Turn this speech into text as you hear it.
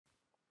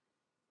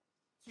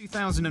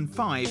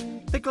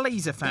2005, the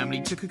Glazer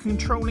family took a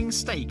controlling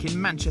stake in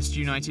Manchester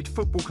United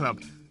Football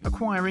Club,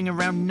 acquiring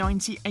around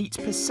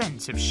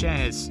 98% of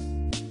shares.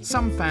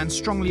 Some fans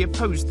strongly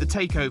opposed the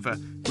takeover,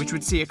 which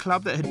would see a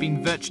club that had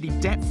been virtually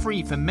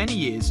debt-free for many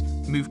years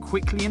move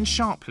quickly and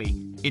sharply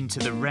into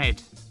the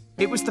red.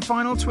 It was the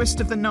final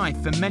twist of the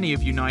knife for many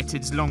of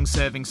United's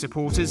long-serving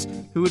supporters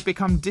who had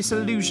become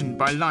disillusioned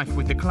by life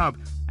with the club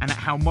and at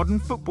how modern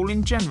football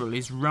in general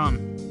is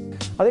run.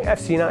 I think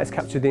FC United's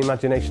captured the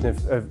imagination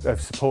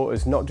of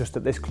supporters, not just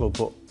at this club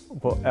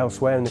but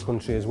elsewhere in the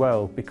country as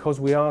well, because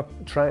we are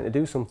trying to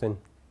do something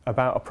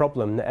about a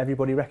problem that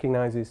everybody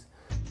recognises.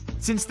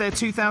 Since their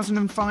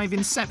 2005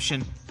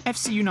 inception,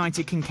 FC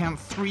United can count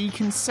 3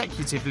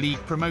 consecutive league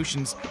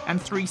promotions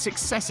and 3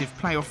 successive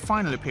playoff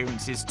final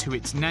appearances to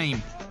its name.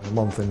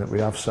 One thing that we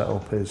have set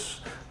up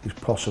is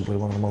possibly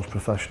one of the most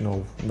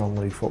professional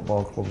non-league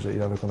football clubs that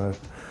you're ever going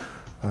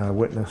to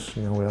witness.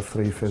 You know, we have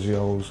 3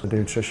 physios, a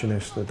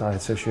nutritionist, a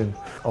dietitian,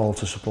 all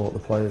to support the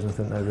players, and I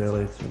think they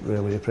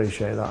really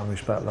appreciate that and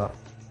respect that.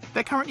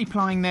 They're currently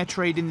plying their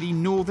trade in the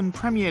Northern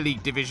Premier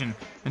League division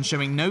and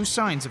showing no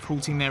signs of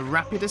halting their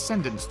rapid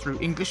ascendance through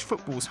English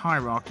football's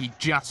hierarchy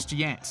just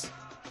yet.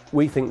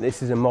 We think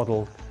this is a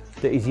model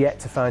that is yet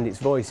to find its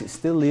voice. It's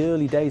still the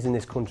early days in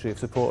this country of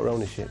supporter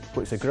ownership,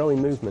 but it's a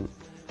growing movement.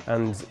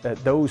 And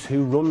those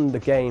who run the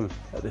game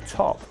at the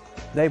top,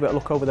 they better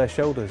look over their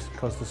shoulders,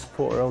 because the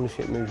supporter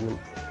ownership movement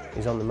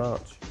is on the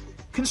march.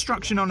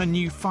 Construction on a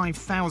new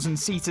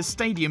 5,000-seater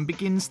stadium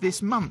begins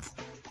this month,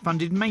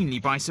 funded mainly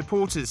by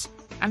supporters,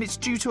 and it's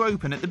due to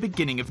open at the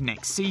beginning of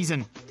next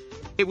season.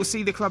 It will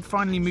see the club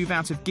finally move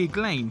out of Gig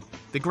Lane,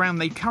 the ground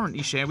they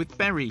currently share with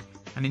Bury,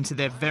 and into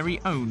their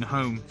very own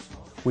home.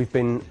 We've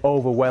been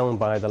overwhelmed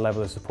by the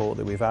level of support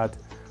that we've had.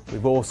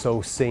 We've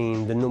also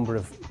seen the number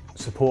of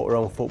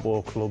supporter-owned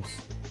football clubs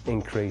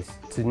increase.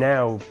 To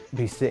now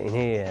be sitting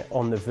here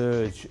on the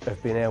verge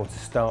of being able to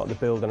start the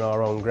build on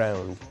our own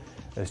ground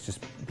has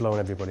just blown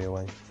everybody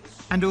away.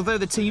 And although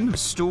the team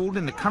has stalled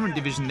in the current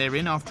division they're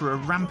in after a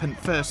rampant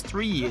first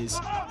 3 years,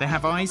 they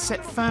have eyes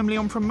set firmly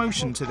on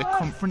promotion to the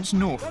Conference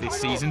North this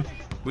season,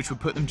 which would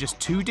put them just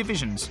 2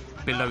 divisions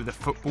below the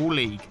Football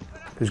League.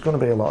 There's going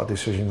to be a lot of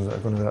decisions that are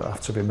going to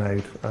have to be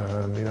made,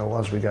 you know,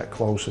 as we get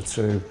closer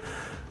to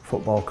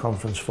Football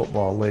Conference,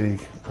 Football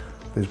League.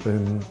 There's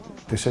been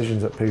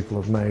decisions that people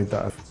have made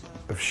that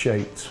have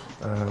shaped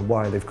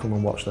why they've come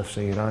and watched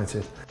FC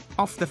United.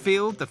 Off the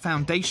field, the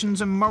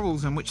foundations and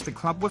morals on which the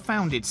club were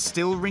founded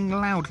still ring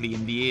loudly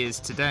in the ears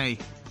today.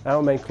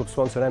 Our main club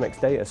sponsor,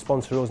 MX Data,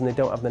 sponsor us, and they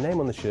don't have the name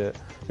on the shirt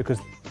because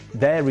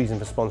their reason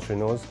for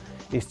sponsoring us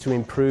is to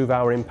improve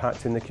our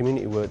impact in the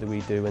community work that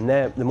we do, and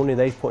the money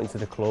they've put into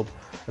the club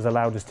has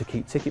allowed us to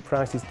keep ticket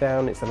prices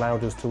down. It's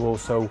allowed us to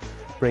also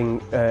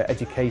bring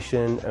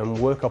education and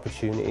work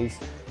opportunities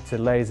to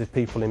layers of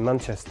people in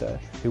Manchester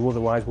who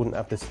otherwise wouldn't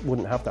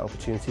have that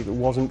opportunity if it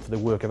wasn't for the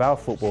work of our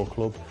football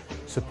club,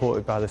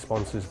 supported by the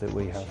sponsors that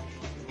we have.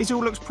 It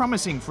all looks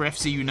promising for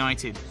FC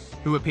United,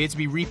 who appear to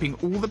be reaping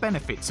all the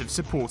benefits of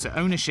supporter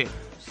ownership.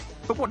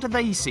 But what do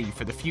they see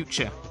for the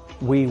future?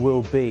 We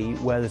will be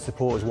where the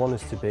supporters want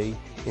us to be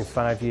in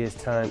 5 years'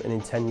 time and in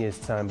 10 years'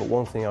 time, but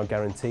one thing I'll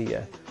guarantee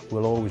you,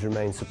 we'll always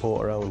remain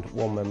supporter-owned,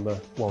 1 member,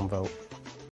 1 vote.